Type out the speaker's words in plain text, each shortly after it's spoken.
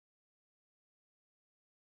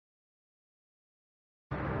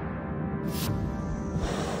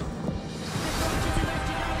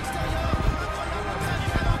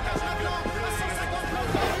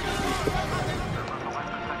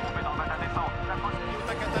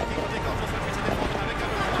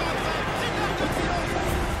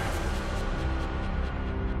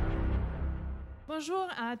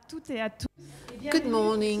Good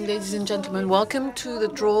morning, ladies and gentlemen. Welcome to the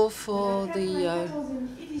draw for the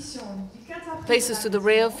places to the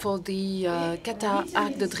rail for the Qatar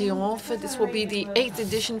Arc de Triomphe. This will be the 8th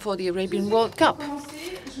edition for the Arabian World Cup.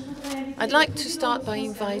 I'd like to start by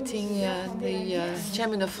inviting the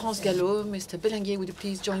chairman of FranceGalop, Mr. Belinguer. Would you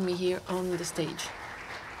please join me here on the stage?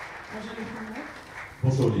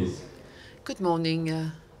 Good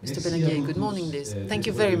morning, Mr. Belinguer. Good morning, Liz. Thank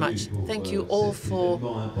you very much. Thank you all for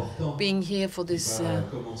being here for this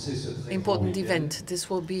important event. This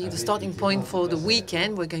will be the starting point for the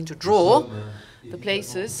weekend. We're going to draw the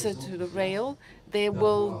places to the rail. There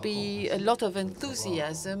will be a lot of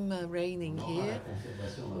enthusiasm reigning here.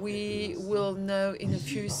 We will know in a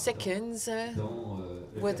few seconds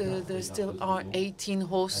whether there still are 18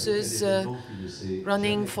 horses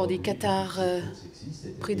running for the Qatar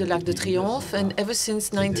Prix de l'Arc de Triomphe. And ever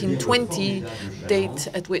since 1920, date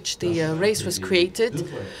at which the race was created,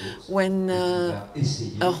 when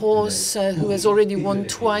a horse who has already won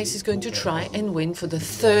twice is going to try and win for the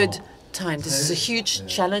third time. This is a huge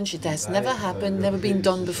challenge. It has never happened, never been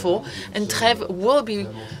done before. And Trèves will be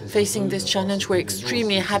facing this challenge. We're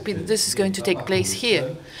extremely happy that this is going to take place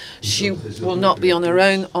here. She will not be on her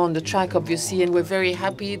own on the track, obviously, and we're very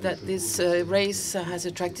happy that this race has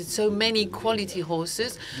attracted so many quality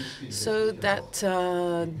horses, so that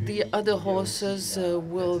the other horses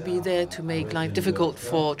will be there to make life difficult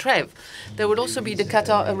for Trèves. There will also be the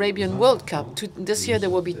Qatar Arabian World Cup. This year there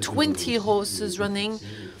will be 20 horses running,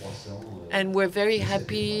 and we're very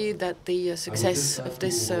happy that the success of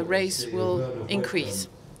this race will increase.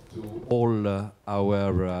 All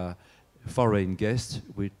our foreign guests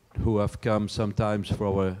who have come sometimes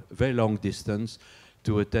for a very long distance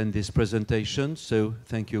to attend this presentation. So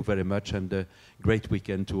thank you very much, and a great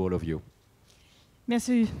weekend to all of you.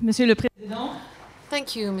 Merci, Monsieur le Président.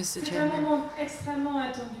 Thank you, Mr. Chairman.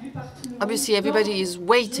 Obviously, everybody is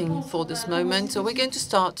waiting for this moment, so we're going to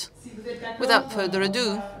start without further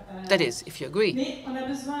ado. That is, if you agree.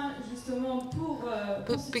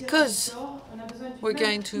 But because we're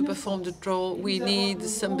going to perform the draw, we need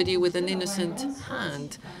somebody with an innocent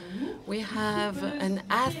hand. We have an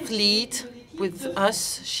athlete with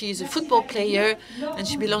us. She's a football player, and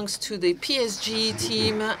she belongs to the PSG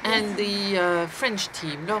team and the French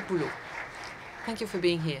team, Laure Boulot. Thank you for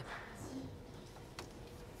being here.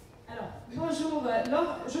 Bonjour,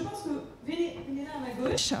 Laure. Je pense que venez là à ma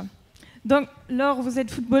gauche. Donc, Laure, vous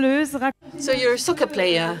êtes footballeuse. So you're a soccer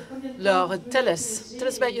player. Laure, tell us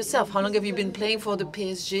about yourself. How long have you been playing for the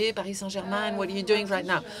PSG, Paris Saint-Germain? What are you doing right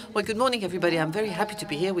now? Well, good morning, everybody. I'm very happy to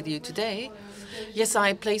be here with you today. Yes,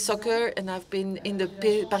 I play soccer, and I've been in the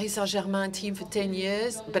Paris Saint-Germain team for 10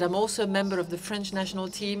 years, but I'm also a member of the French national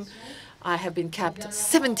team. I have been capped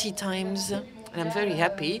 70 times. And I'm very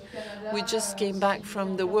happy. We just came back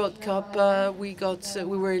from the World Cup. We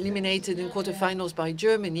were eliminated in quarterfinals by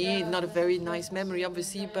Germany. Not a very nice memory,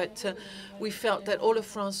 obviously, but we felt that all of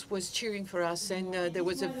France was cheering for us, and there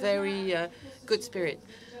was a very good spirit.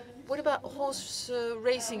 What about horse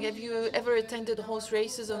racing? Have you ever attended horse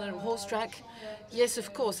races on a horse track? Yes,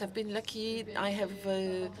 of course. I've been lucky. I have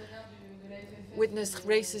witnessed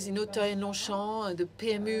races in Octobre and Longchamp. The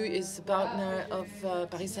PMU is the partner of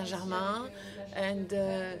Paris Saint-Germain, and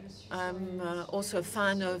I'm also a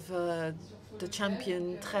fan of the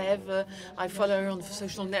champion Trèves. I follow her on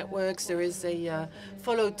social networks. There is a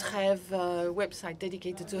Follow Trèves website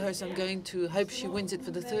dedicated to her, so I'm going to hope she wins it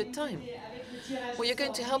for the third time. Well, you're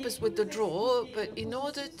going to help us with the draw, but in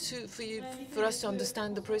order for us to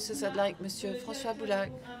understand the process, I'd like Monsieur François Boulac,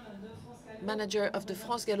 manager of the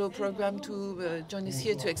FranceGalop program, to join us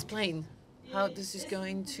here to explain how this is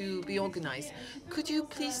going to be organized. Could you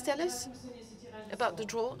please tell us about the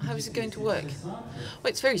draw? How is it going to work? Well,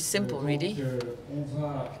 it's very simple, really.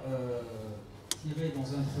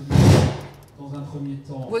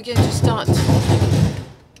 We're going to start.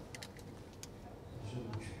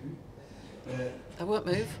 I won't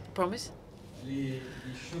move, I promise.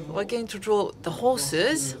 We're going to draw the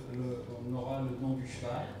horses,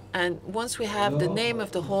 and once we have the name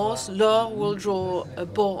of the horse, Laure will draw a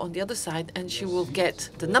ball on the other side, and she will get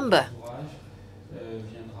the number.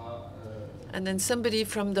 And then somebody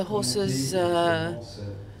from the horses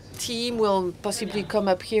team will possibly come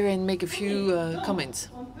up here and make a few comments.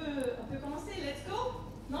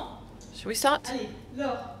 Shall we start?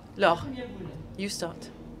 Laure, you start.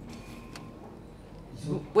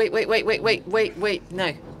 Wait,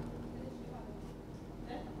 no.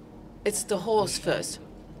 It's the horse first.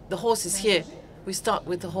 The horse is here. We start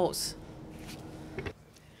with the horse.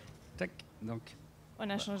 Tac, donc. On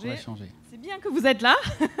a On changé. va changer. C'est bien que vous êtes là.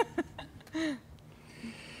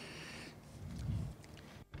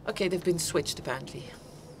 Okay, they've been switched apparently.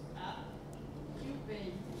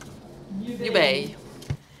 New Bay.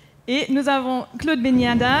 Et nous avons Claude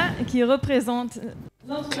Benyada qui représente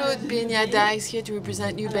Claude Benyada is here to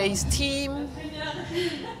represent New Bay's team.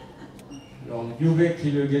 Alors, New Bay qui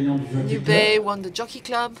est le gagnant du Jockey New Club. Bay won the Jockey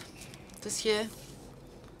Club this year.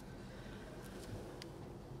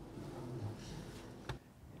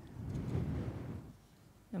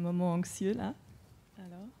 un moment anxieux là.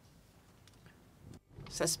 Alors.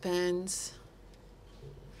 Suspense.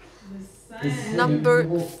 Le 5. Number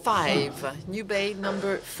 5. New Bay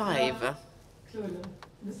number 5. Claude,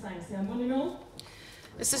 le 5, c'est un bon numéro?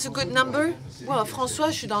 Is this a good number? Well,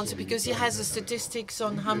 François should answer because he has the statistics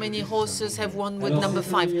on how many horses have won with number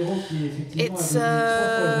 5. It's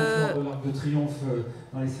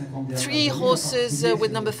 3 horses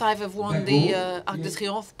with number 5 have won the Arc de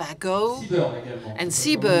Triomphe, Bagot, and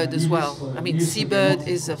Seabird as well. I mean, Seabird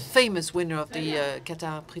is a famous winner of the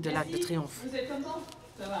Qatar Prix de l'Arc de Triomphe. Vous êtes content?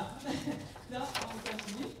 Ça va. Là, on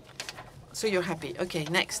continue. So you're happy. Okay,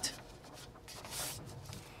 next.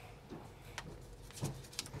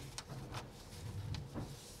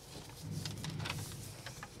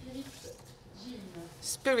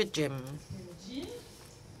 Spirit Gym.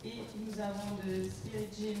 Et nous avons de Spirit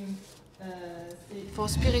Gym. For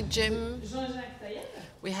Spirit Gym, Jean-Jacques Tailleb.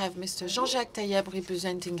 we have Mr. Jean-Jacques Tailleb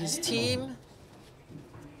representing his team.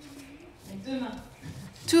 Avec 2 mains.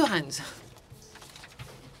 2 hands.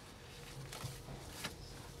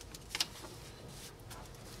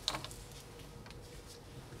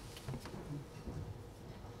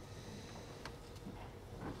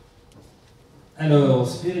 Alors,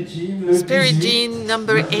 Spirit Gym, le Spirit 18, Gym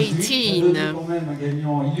number le 18, 18. quand même un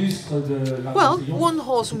gagnant illustre de l'Arc Well, de Triomphe. one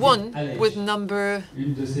horse won Alleged. with number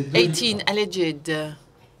Une de ces deux 18 alleged.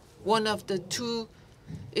 One of the 2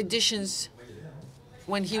 editions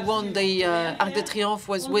when he won the Arc de Triomphe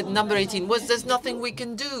was with number 18. Was there's nothing we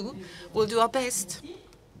can do? We'll do our best.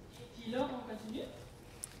 Puis Laure, on continue.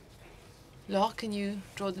 Laure, can you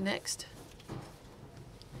draw the next?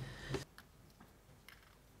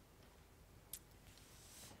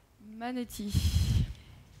 Manatee.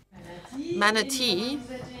 Manatee.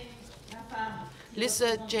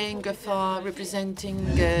 Lisa Jane Gaffar representing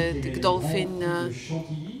the Godolphin de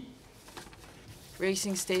Chantilly.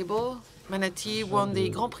 Racing Stable. Manatee won the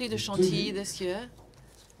Grand Prix de Chantilly this year.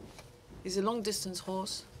 He's a long distance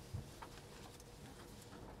horse.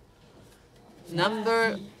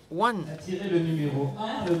 Number 1. A tiré le numéro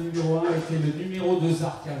 1. Le numéro 1 était le numéro de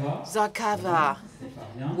Zarkava. Zarkava C'est pas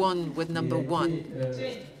rien. won with number Il a 1.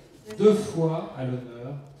 été, 2 fois à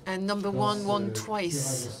l'honneur. And number 1 won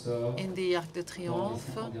twice in the Arc de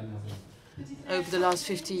Triomphe over the last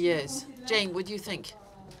 50 years. Jane, what do you think?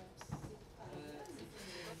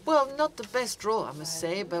 Well, not the best draw, I must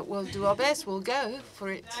say, but we'll do our best. We'll go for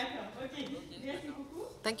it. D'accord, ok. Merci beaucoup.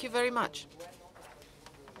 Thank you very much.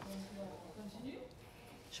 On continue.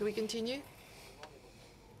 Shall we continue?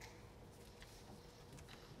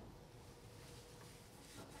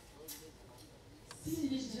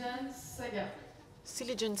 Silijan Saga.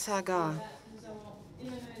 Silijan Saga, Nous avons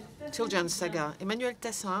Emmanuel Tassin. Tiljan Saga. Emmanuel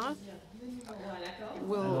Tassin Le numéro 1, d'accord.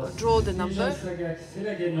 will draw the number. C'est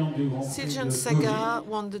la gagnante du Grand Prix Siljan de Saga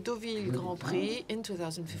won the Deauville Grand Prix in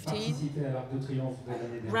 2015, participé à l'Arc de Triomphe de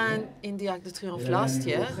l'année dernière. ran in the Arc de Triomphe Elle a un last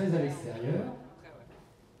numéro year. 13 à l'extérieur.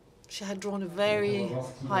 She had drawn a On very va voir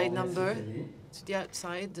ce qu'il high en est number cette année. to the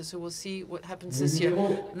outside, so we'll see what happens Le this year.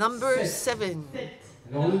 numéro Number 7. 7.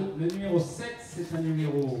 Alors le numéro 7, c'est un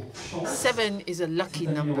numéro chance. 7 is a lucky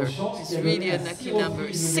number. It's really a lucky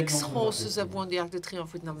number. 6 horses have won the Arc de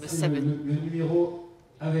Triomphe with number C'est 7. le numéro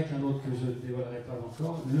avec un autre que je ne dévoilerai pas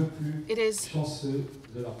encore, le plus It is chanceux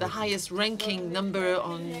de l'Arc de the Triomphe. highest ranking number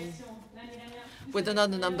on with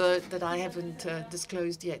another number that I haven't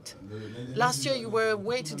disclosed yet. Last year you were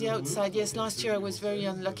way to the outside. Yes, last year I was very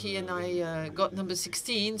unlucky and I got number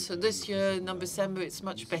 16. So this year, number 7, it's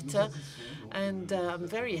much better. And I'm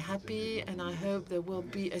very happy and I hope there will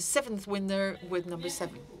be a 7th winner with number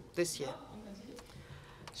 7 this year.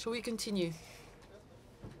 Shall we continue?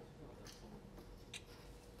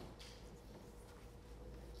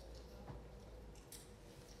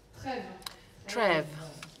 Trêve. Trèves.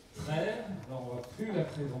 Trêve, alors on ne va plus la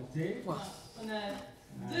présenter. Wow. On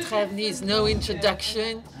a deux Trèves needs no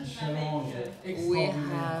introduction. Un challenge We extraordinaire.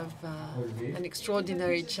 have an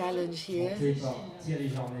extraordinary challenge here.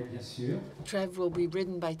 Trèves will be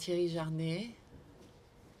ridden by Thierry Jarnet,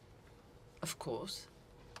 of course.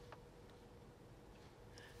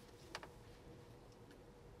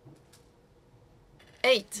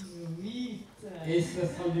 Eight. Et ce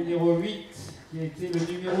sera le numéro 8 qui a été le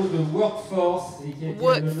numéro de Workforce et qui a été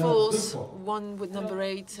Workforce won with number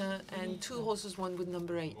 8 and 2 horses won with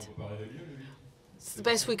number 8. It's the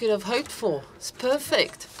best we could have hoped for. It's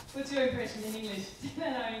perfect. What's your impression in English?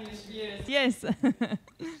 Tell our English viewers. Yes.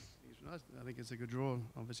 I think it's a good draw.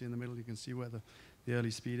 Obviously in the middle you can see where the early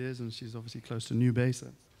speed is, and she's obviously close to new base. So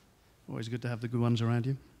always good to have the good ones around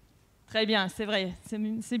you. Très bien, c'est vrai.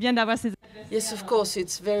 C'est bien d'avoir ces. Yes, of course,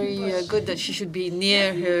 it's very good that she should be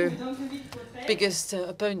near her biggest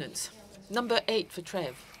opponents. Number 8 for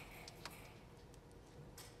Trèves.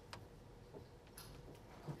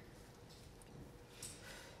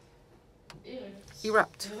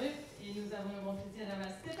 Erupt.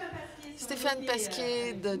 Stéphane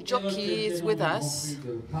Pasquier, the jockey, is with us.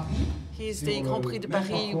 He's the Grand Prix de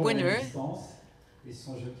Paris winner.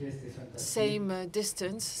 Same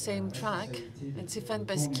distance, same track, and Stéphane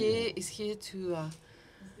Pasquier is here to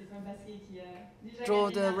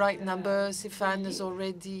draw the right number. Stéphane has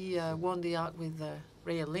already won the arc with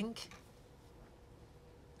Rhea Link.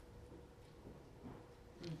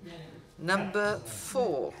 Number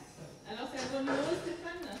 4.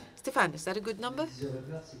 Stéphane, is that a good number?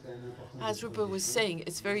 As Rupert was saying,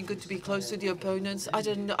 it's very good to be close to the opponents. I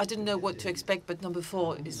didn't know what to expect, but number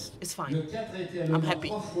 4 is fine. I'm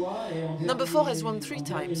happy. Number 4 has won 3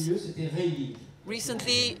 times.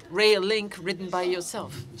 Recently, Rhea Link ridden by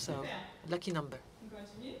yourself, so lucky number.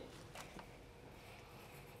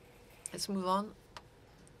 Let's move on.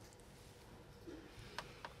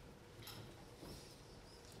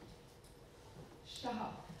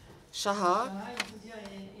 Shahar.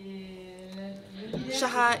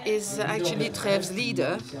 Shahar is actually Trèves'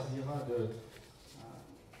 leader.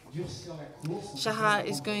 Shahar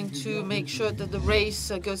is going to make sure that the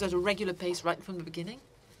race goes at a regular pace right from the beginning.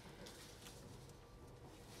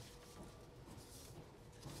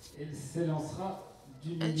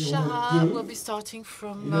 And Shahar will be starting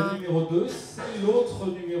from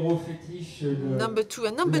number 2.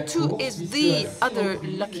 And number 2 is the other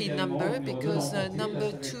lucky number because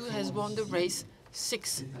number 2 has won the race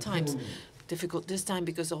 6 times. Difficult this time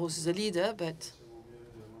because the horse is a leader, but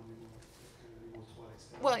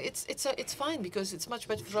well, it's fine because it's much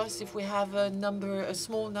better for us if we have a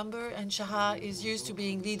small number, and Shahar is used to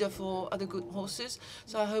being leader for other good horses.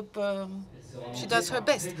 So I hope she does her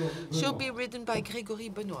best. She'll be ridden by Grégory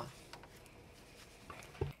Benoit.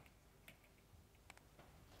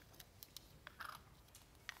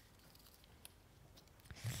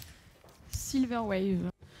 Silver Wave.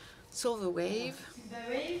 Silver Wave.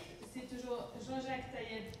 C'est toujours Jean-Jacques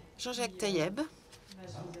Taïeb. Jean-Jacques Taïeb.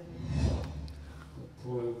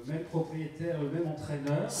 Pour le même propriétaire, le même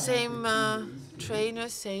entraîneur. Same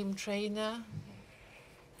trainer.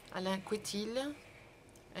 Alain Quetil.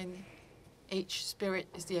 And H Spirit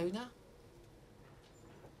is the owner.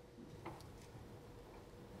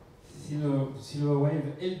 Silver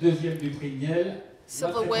Wave est le deuxième du prix de Niel.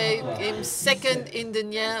 Silver Wave came second in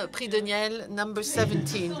the Prix de Niel, number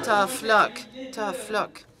 17. Tough luck. Tough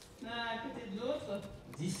luck.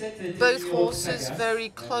 Both horses very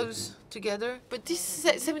close together, but this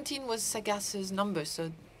 17 was Sagace's number,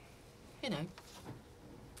 so you know,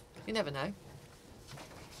 you never know.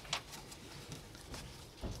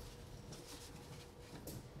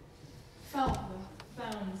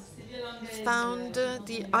 Found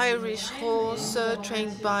the Irish horse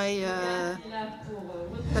trained by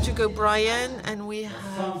Patrick O'Brien, and we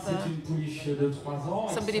have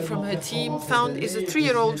somebody from her team. Found is a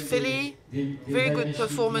 3-year-old filly. Very good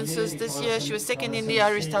performances this year. She was second in the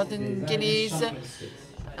Irish Tartan Guineas,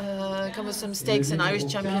 cumbersome stakes and Irish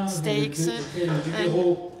Champion Stakes.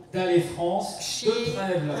 And she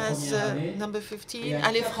has number 15.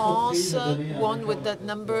 Allez France won with that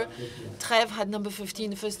number. Trèves had number 15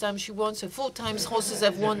 the first time she won, so 4 times horses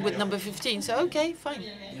have won with number 15. So okay, fine.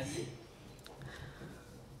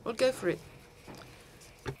 We'll go for it.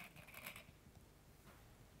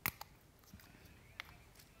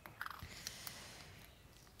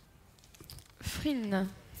 Frine.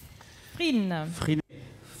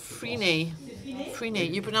 Frine.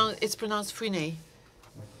 It's pronounced Frine.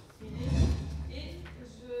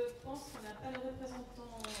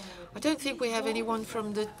 I don't think we have anyone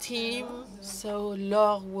from the team, so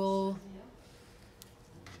Laure will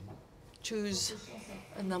choose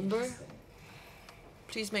a number.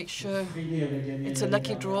 please make sure it's a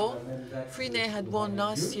lucky draw. Freeney had won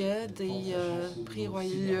last year the Prix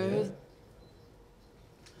Royal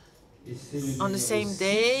on the same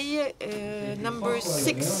day. Number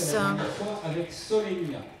 6.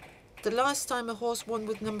 The last time a horse won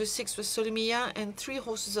with number 6 was Solomia, and 3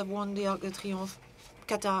 horses have won the Arc de Triomphe,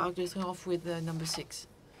 Qatar Arc de Triomphe with number 6.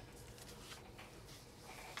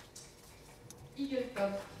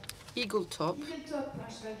 Eagle Top,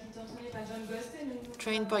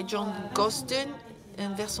 trained by John Gosden,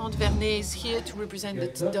 and Vincent Vernet is here to represent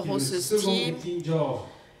the horses team.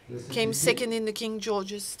 Came second in the King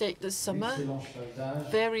George's Stake this summer.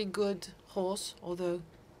 Very good horse, although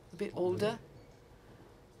a bit older.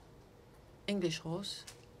 English horse.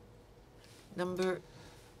 Number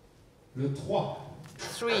 3.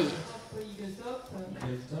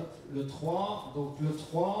 Le 3, donc le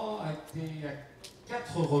 3 a été à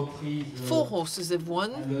 4 reprises 4 horses have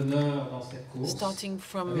won, à l'honneur dans cette course, starting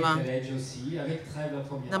from avec Alleged aussi, avec Trèves la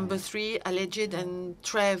première. number 3, Alleged, and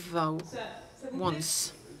Trèves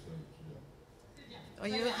once. Are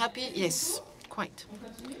you happy? Yes, quite.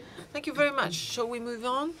 Thank you very much. Shall we move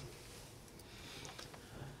on?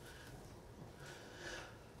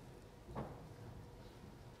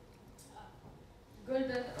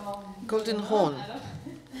 Golden Horn.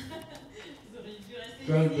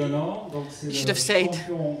 You should have said.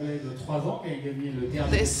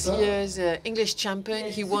 This year's English champion.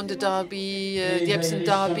 He won the Derby, the Epsom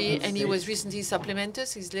Derby, and he was recently supplemented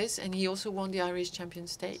his list, and he also won the Irish Champion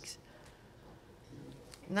Stakes.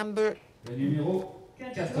 Number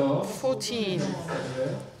 14.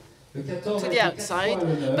 To the outside,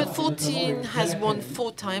 but 14 has won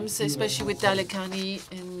 4 times, especially with Dalekani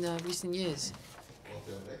in recent years.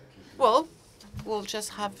 Well, we'll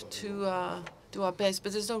just have to do our best,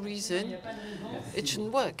 but there's no reason it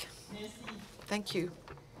shouldn't work. Thank you.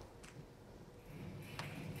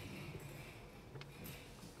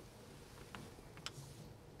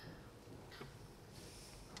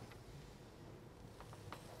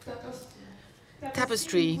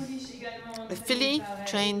 Tapestry, a filly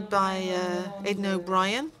trained by Edna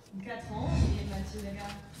O'Brien,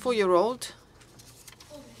 4-year-old.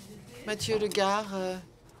 Mathieu Regard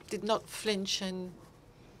did not flinch and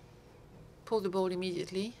pulled the ball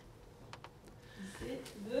immediately.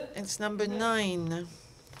 It's number 9.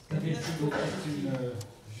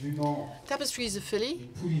 Tapestry is a filly,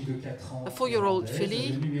 a 4-year-old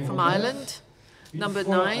filly from Ireland, number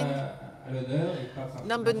 9.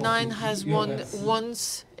 Number 9 has won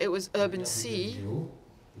once. It was Urban Sea,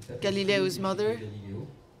 Galileo's mother,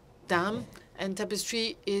 Dame, and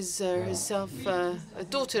Tapestry is herself a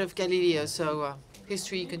daughter of Galileo, so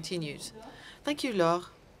history continues. Thank you, Laure.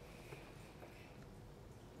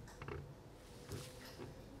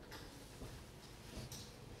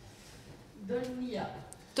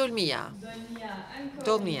 Dolmia.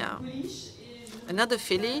 Another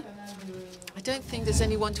filly. I don't think there's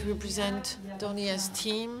anyone to represent Dolnia's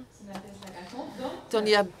team.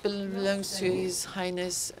 Dolnia belongs to His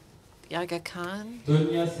Highness Aga Khan.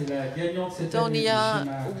 Dolnia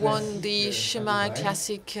won the Shema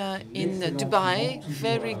Classic in Dubai.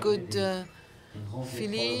 Very good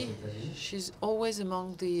filly. She's always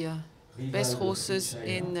among the best horses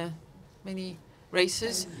in many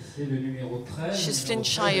races. She's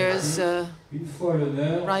Flintshires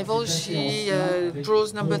rival. She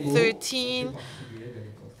draws number 13.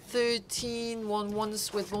 13 won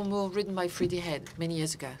once with one more, ridden by Freddie Head many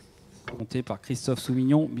years ago. Monté par Christophe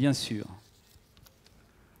Soumillon, bien sûr.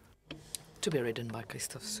 To be ridden by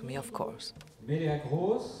Christophe Soumillon, of course.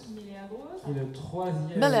 Meleagros, qui est le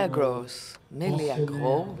 3e. Meleagros,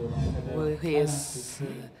 who is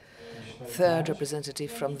third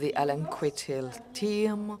representative from the Alan Quatil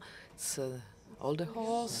team. It's an older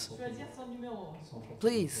horse.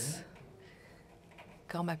 Please,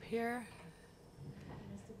 come up here.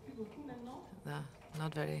 No,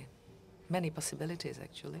 not very many possibilities,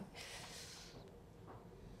 actually.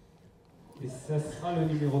 Et ça sera le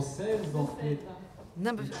numéro 16, donc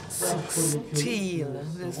Number 16,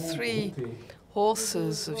 the 3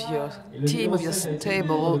 horses of your team, of your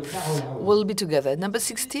stable, will be together. Number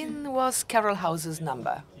 16 was Carol House's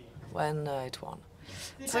number when it won.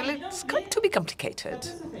 So it's going to be complicated.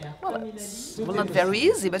 Well, it's not very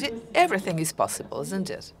easy, but everything is possible, isn't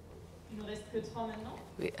it?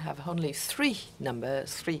 We have only 3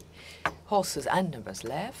 horses and numbers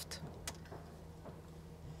left.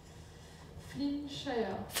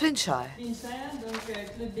 Flintshire.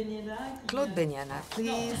 Claude Benyana,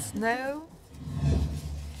 please. No?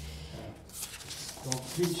 Donc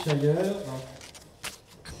Flintshire.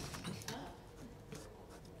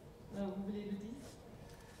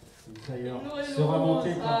 d'ailleurs, sera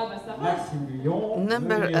monté par Maxime Guyon.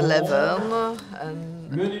 Number 11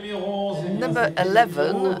 and Le numéro 11 number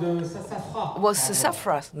 11 was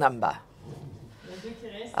Sassafra's number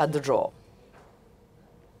at the draw.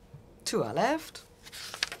 2 are left.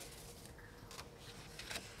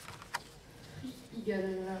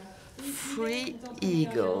 Free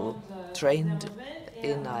Eagle, trained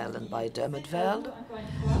in Ireland by Dermot Veld,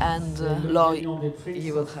 and Lloyd,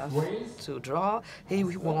 he will have to draw. He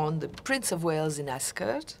won the Prince of Wales in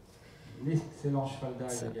Ascot. It's an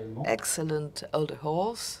excellent older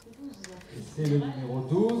horse.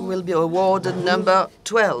 Will be awarded number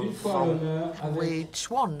 12, which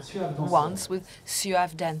won once with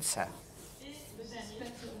Suave Dancer.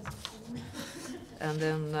 And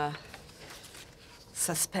then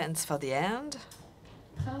suspense for the end.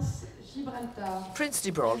 Prince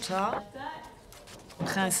Gibraltar,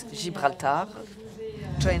 Prince Gibraltar,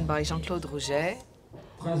 trained by Jean-Claude Rouget,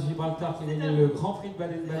 Prince Gibraltar qui a gagné le Grand Prix de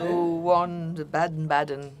Baden-Baden. who won the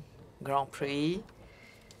Baden-Baden Grand Prix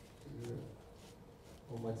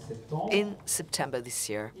in September this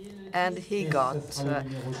year. And he got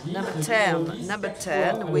number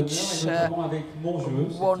 10, which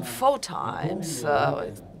won 4 times,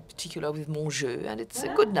 in particular with Monjeu, and it's a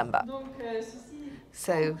good number.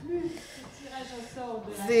 So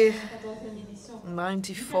the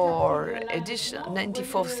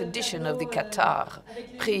 94th edition of the Qatar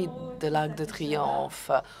Prix de l'Arc de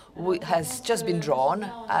Triomphe has just been drawn,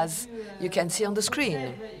 as you can see on the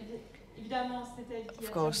screen.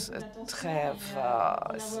 Of course, Triomphe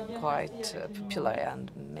is quite popular, and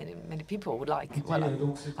many people would are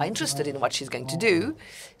interested in what she's going to do.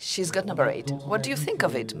 She's got number 8. What do you think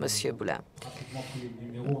of it, Monsieur Boulin?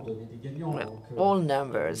 Well, all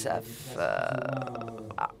numbers have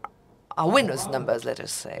are winners' numbers, let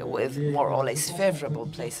us say, with more or less favorable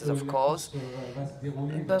places, of course.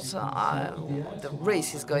 But the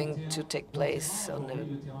race is going to take place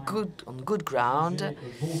on good ground.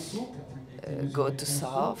 Good to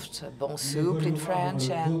soft, bon souple in French,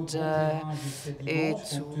 and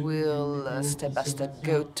it will step by step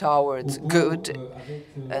go towards good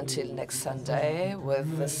until next Sunday,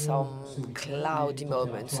 with some cloudy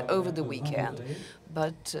moments over the weekend.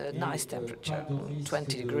 But nice temperature,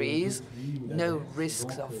 20 degrees, no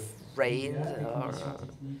risks of rain or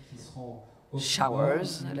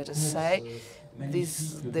showers, let us say.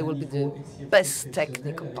 They will be the best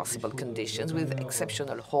technical possible conditions, with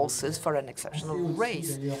exceptional horses for an exceptional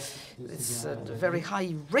race. It's a very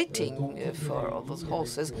high rating for all those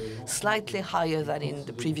horses, slightly higher than in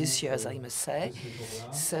the previous years, I must say.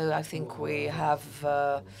 So I think we have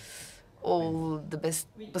all the best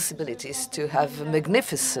possibilities to have a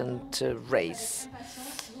magnificent race.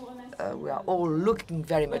 We are all looking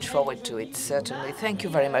very much forward to it, certainly. Thank you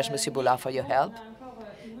very much, Monsieur Boulard, for your help.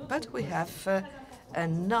 But we have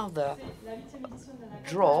another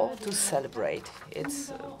draw to celebrate.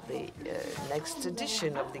 It's the next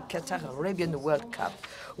edition of the Qatar Arabian World Cup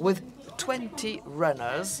with 20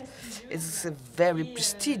 runners. It's a very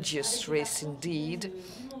prestigious race indeed,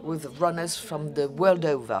 with runners from the world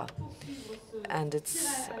over. And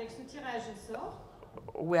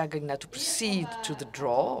we are going now to proceed to the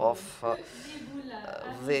draw of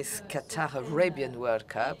this Qatar Arabian World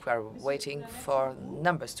Cup. We are waiting for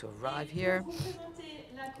numbers to arrive here.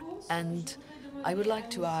 And I would like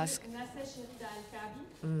to ask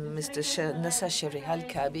Mr. Nasser Sherry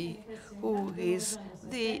Al-Kabi, who is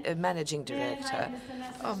the managing director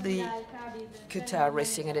of the Qatar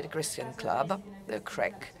Racing and Equestrian Club, the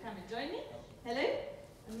CREC. Hello,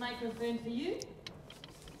 a microphone for you.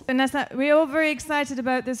 Nasser, we're all very excited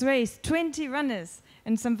about this race. 20 runners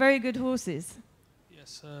and some very good horses.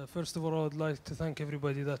 Yes, first of all, I would like to thank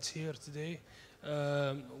everybody that's here today.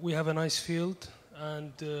 We have a nice field,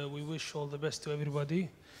 and we wish all the best to everybody.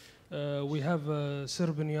 We have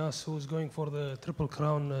Serbinias, who's going for the Triple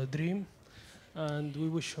Crown dream, and we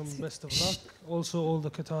wish him best of luck. Also, all the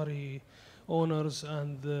Qatari owners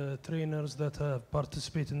and the trainers that have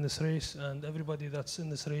participated in this race, and everybody that's in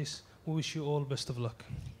this race, we wish you all best of luck.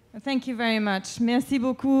 Thank you very much. Merci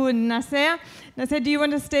beaucoup, Nasser. Nasser, do you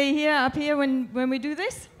want to stay here, up here, when we do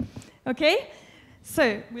this? Okay.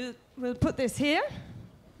 So we'll put this here,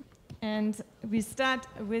 and we start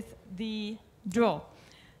with the draw.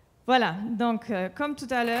 Voilà. Donc, comme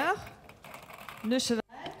tout à l'heure, le cheval.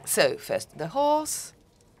 So first the horse.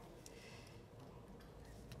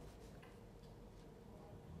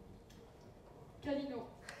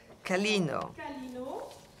 Calino.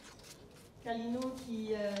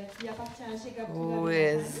 Who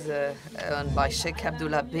is owned by Sheikh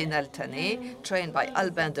Abdullah bin Al-Thani, trained by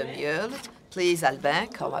Albin de Mieul. Please, Albin,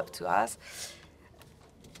 come up to us.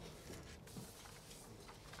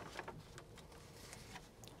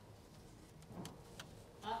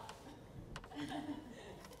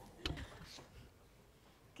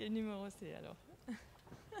 Quel numéro c'est alors?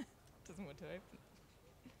 Doesn't want to open.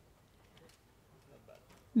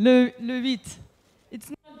 Le 8. It's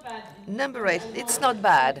not bad. Number 8, it's not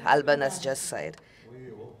bad, Alban has just said.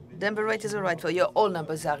 Number 8 is all right for you. All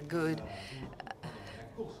numbers are good.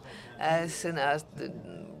 As soon as the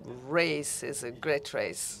race is a great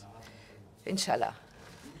race. Inshallah.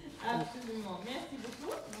 Absolument. Merci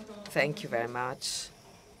beaucoup. Thank you very much.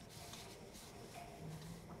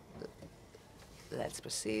 Let's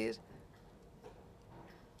proceed.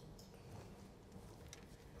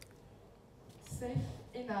 Safe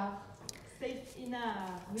enough. Safe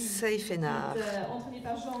enough. Oui. Safe enough. Entraîné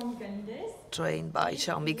par Jean-Michalides. Trained by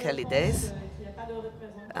Jean-Michalides.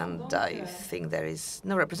 And I think there is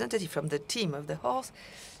no representative from the team of the horse.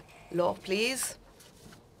 Laure, please.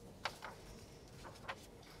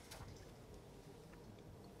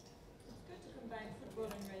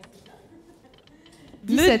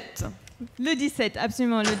 Le 17,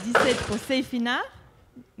 absolument. Le 17 pour Seyfina.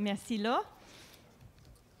 Merci, Laure.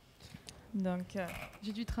 Donc,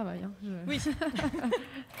 j'ai du travail. Hein, Oui.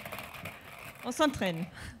 On s'entraîne.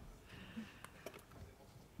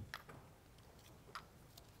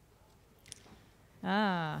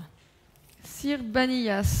 Ah. Sir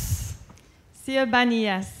Baniyas. Sir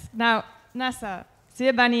Baniyas. Now, Nasa,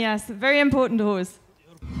 Sir Baniyas, very important horse.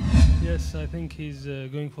 Yes, I think he's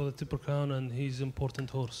going for the Triple Crown, and he's important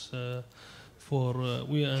horse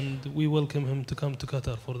we welcome him to come to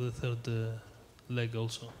Qatar for the third leg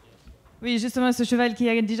also. Oui, justement, ce cheval qui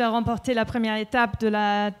a déjà remporté la première étape de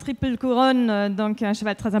la Triple Couronne, donc un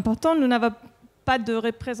cheval très important. Nous n'avons pas de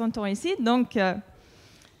représentant ici, donc la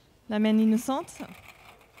main innocente.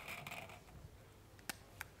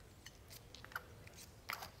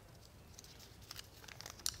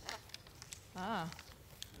 Ah.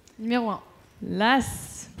 Numéro 1.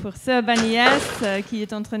 L'As pour Sir Baniyas, qui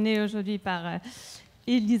est entraîné aujourd'hui par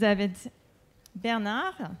Elisabeth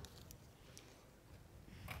Bernard.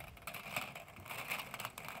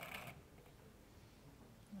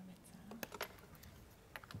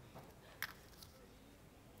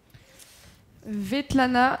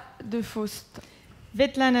 Vetlana de Faust.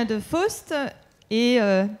 Vetlana de Faust, et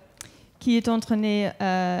qui est entraîné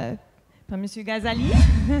par M. Ghazali.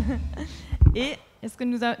 Et est-ce que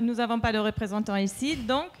nous n'avons pas de représentant ici?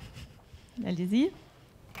 Donc, allez-y.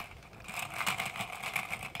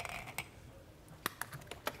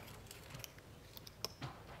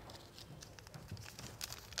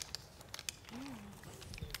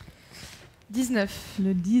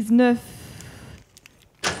 Le 19.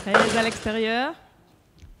 Très à l'extérieur,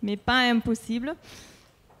 mais pas impossible.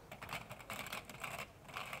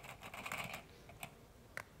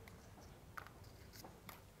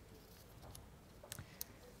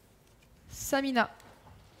 Samina.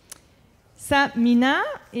 Samina,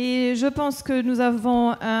 et je pense que nous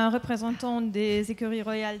avons un représentant des écuries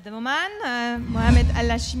royales d'Oman, Mohamed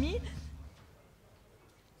Al-Hashimi.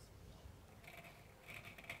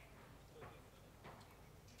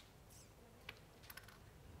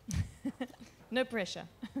 No pressure.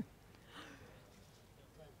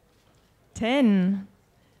 10.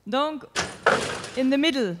 Donc, in the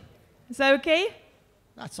middle. Is that okay?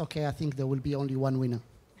 That's okay. I think there will be only one winner.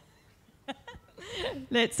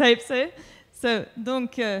 Let's hope so. So,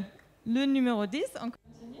 donc, le numéro 10, on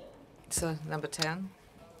continue. So, number 10.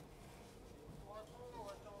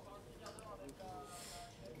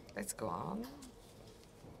 Let's go on.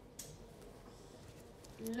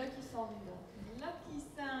 Lucky Sand. Lucky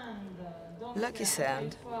Sand. Donc, Lucky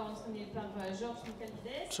Sand.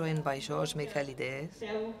 Trained by Georges Michalides.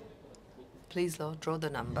 Please, Lord, draw the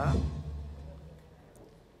number.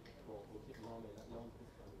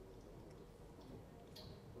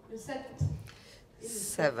 Le 7.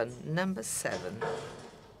 7, number 7.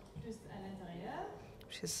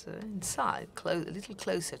 Which is inside, a little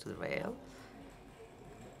closer to the rail.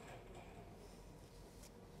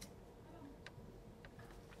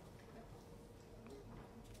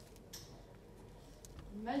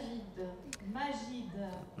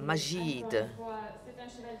 Magid.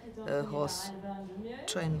 A horse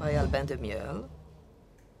trained by Albin de Mieulle.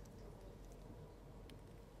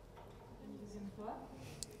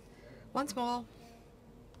 Once more.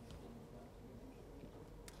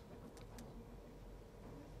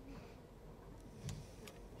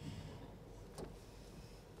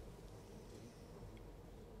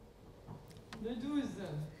 Le 12.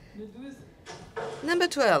 Le 12. Number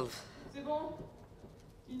 12. C'est bon?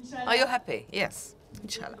 Inch'Allah. Are you happy? Yes.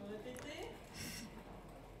 Inshallah.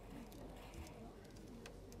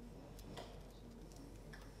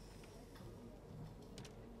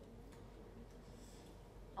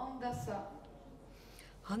 Andassa.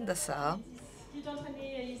 Andassa.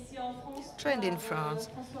 Trained in France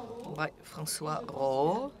by François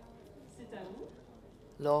Rowe.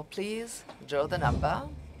 Law, please draw the number.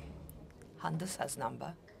 Handes has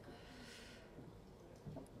number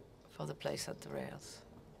for the place at the rails.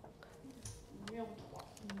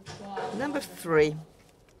 Number 3.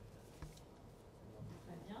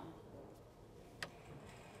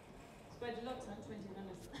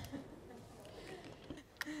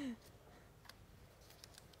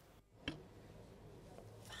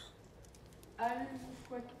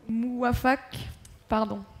 Mouafak,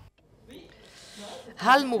 pardon.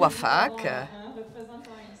 Hal Mouafak.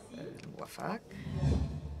 Mouafak.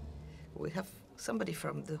 We have somebody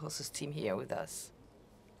from the horses team here with us.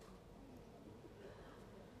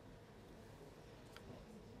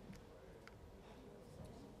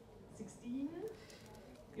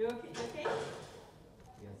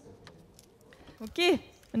 Ok,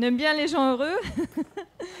 on aime bien les gens heureux.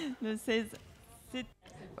 Le 16.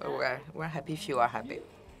 We're happy if you are happy.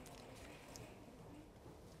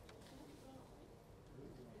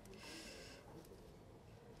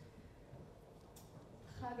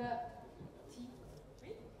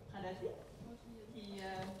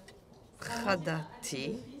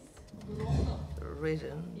 Khadati,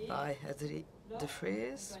 ridden by Hedri de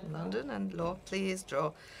Vries from London. And Law, please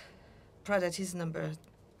draw Pradati's number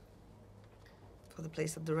for the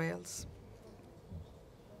place at the rails.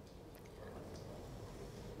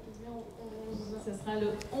 Ce sera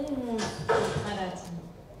le 11 pour Pradati.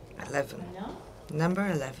 11. Number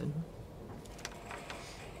 11.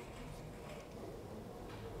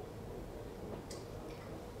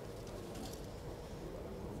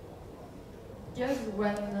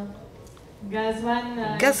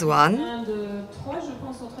 Gazwan. Gazwan. Un de 3, je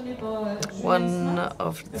pense, entraîné par One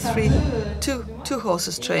of 3, two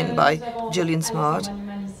horses trained by Julian Smart.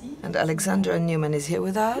 And Alexandra Newman is here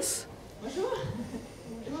with us.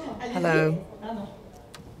 Hello.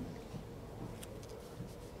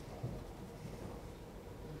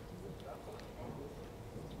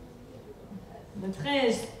 Le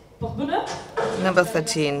 13, porte-bonheur. Number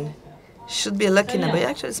 13. Should be a lucky number.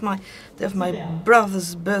 Actually, it's they have my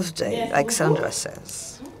brother's birthday, Alexandra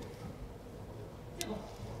says.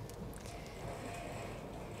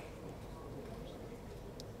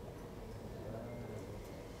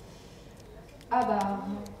 Abar.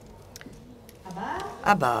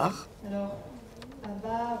 Abar. Alors,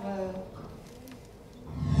 Abar,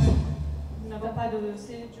 n'a pas de...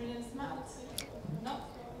 C'est Julian Smart? Non,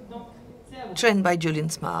 donc c'est à vous. Trained by Julian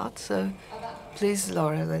Smart, so please,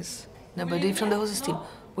 Laura, there's nobody from the horses team.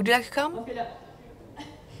 Would you like to come? Il y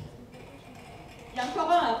a encore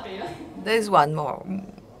un après. There's one more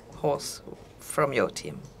horse from your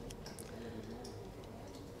team.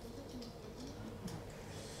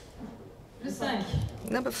 Le 5.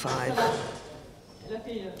 Number 5. Elle a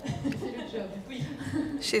fait le job. Oui.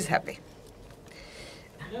 She's happy.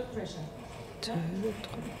 No pressure. 2,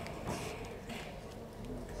 3.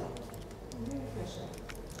 No pressure.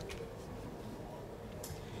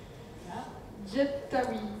 Jet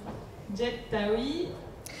Tawi. Jet Tawi.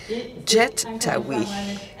 Jet Tawi.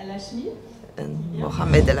 And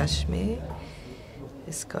Mohamed El Hashmi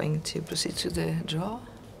is going to proceed to the draw.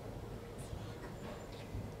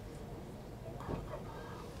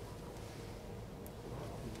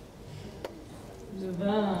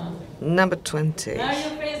 Number 20.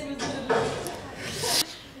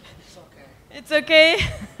 It's okay.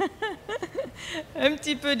 Un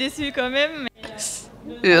petit peu déçu quand même.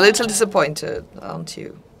 You're a little disappointed, aren't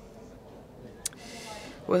you?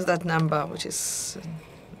 With that number, which is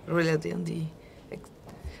really on the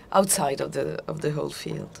outside of the whole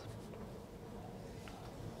field.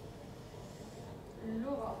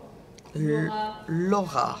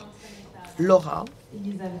 Laura.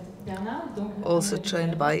 Also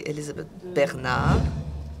trained by Elisabeth Bernard.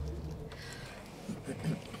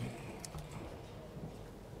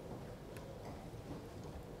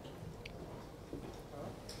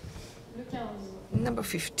 Number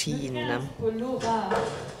 15. Laura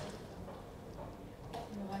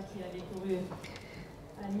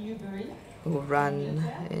Who ran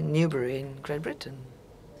in Newbury in Great Britain.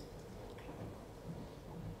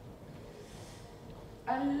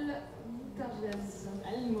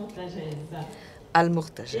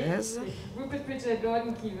 Al-Murtajez. Rupert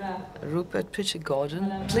Pritchard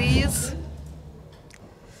Gordon, please.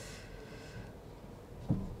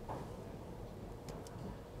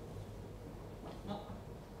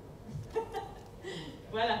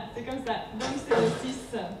 Voilà, c'est comme ça. Donc c'est le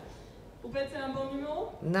 6. Vous faites un bon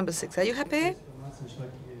numéro? Number 6. Are you happy?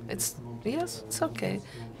 Yes, it's okay.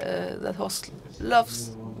 That horse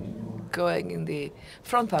loves going in the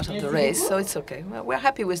front part of the race, so it's okay. Well, we're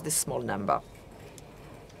happy with this small number.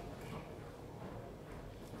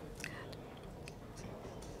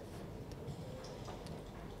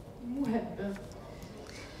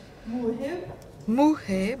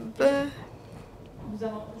 Mouheb. Nous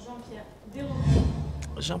avons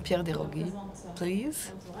Jean-Pierre Desrogui,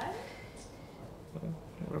 please.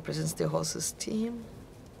 Represents the horses team.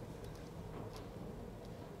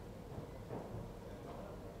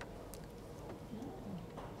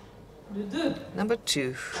 Number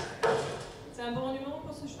 2.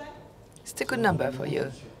 It's a good number for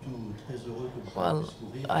you. Well,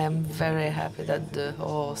 I am very happy that the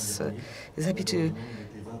horse is happy to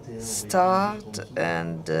start,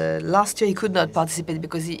 and last year he could not participate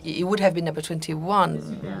because he would have been number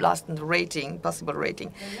 21 last in the rating, possible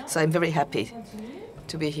rating. So I'm very happy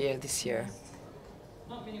to be here this year.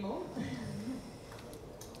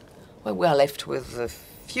 Well, we are left with a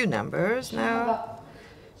few numbers now.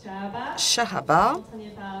 Shahaba,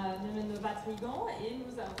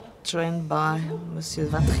 trained by Monsieur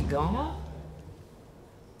Vatrigan.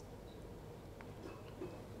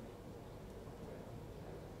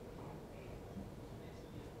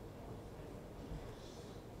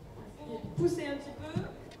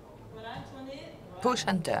 Push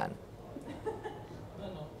and turn.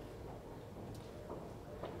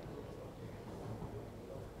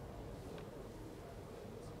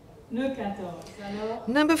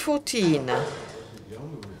 Number 14.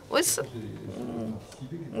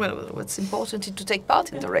 Well, what's important is to take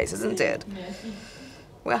part in the race, isn't it?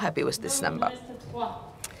 We're happy with this number.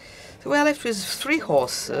 So we're left with 3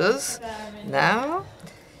 horses now,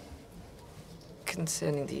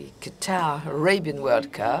 concerning the Qatar Arabian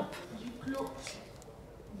World Cup.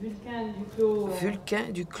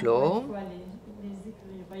 Vulcain, Duclos,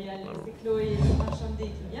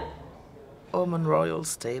 Oman Royal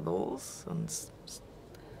Stables and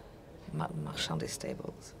Marchand des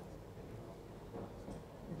Stables.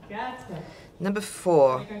 Number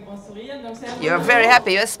 4. You're very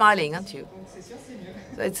happy, you're smiling, aren't you?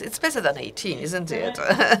 So it's better than 18, isn't it?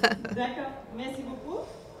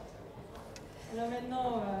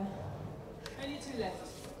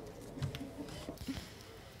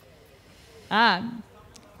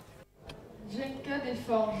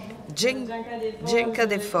 Jenka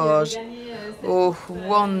des Forges, who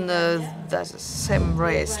won that same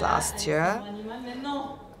race last year.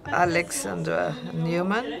 Alexander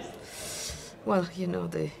Newman. Well, you know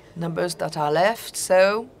the numbers that are left,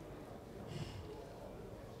 so.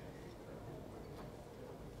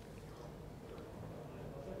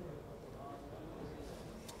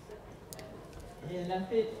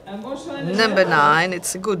 Number 9,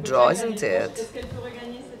 it's a good draw, isn't it?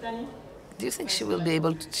 Do you think she will be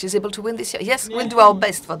able to, she's able to win this year? Yes, we'll do our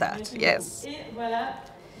best for that, yes.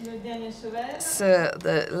 So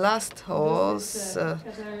the last horse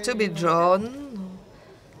to be drawn,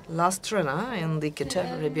 last runner in the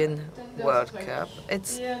Qatar Arabian World Cup.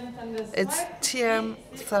 It's TM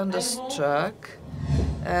Thunderstruck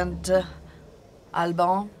and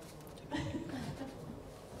Alban.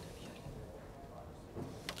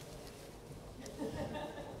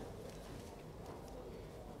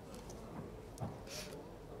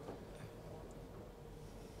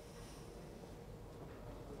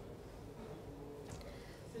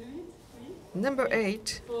 Number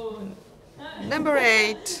 8. Number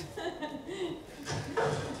 8.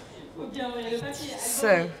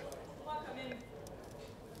 So,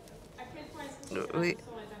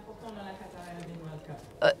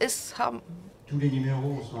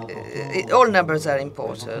 all numbers are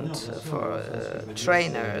important for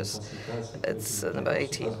trainers. It's number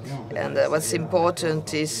 18. And what's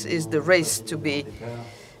important is the race to be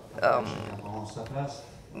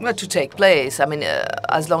to take place. I mean,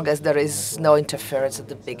 as long as there is no interference at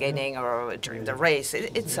the beginning or during the race,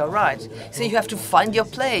 it's all right. So you have to find your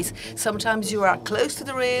place. Sometimes you are close to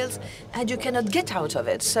the rails and you cannot get out of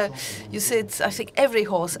it. So you see, I think every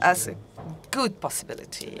horse has a good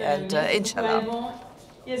possibility, and inshallah.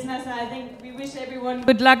 Yes, Nasa, I think we wish everyone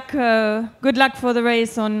good luck for the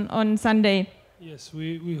race on Sunday. Yes,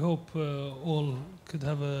 we hope all could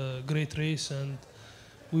have a great race, and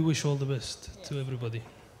we wish all the best to everybody.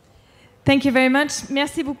 Thank you very much.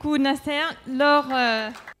 Merci beaucoup, Nasser.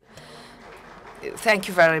 Laure. Thank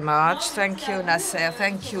you very much. Thank you, Nasser.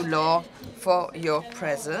 Thank you, Laure, for your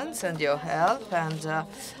presence and your help. And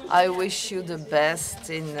I wish you the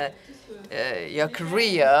best in your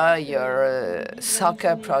career, your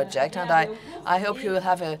soccer project. And I hope you will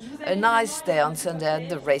have a nice day on Sunday at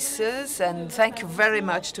the races. And thank you very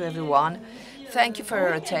much to everyone. Thank you for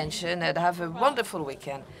your attention and have a wonderful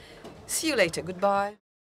weekend. See you later. Goodbye.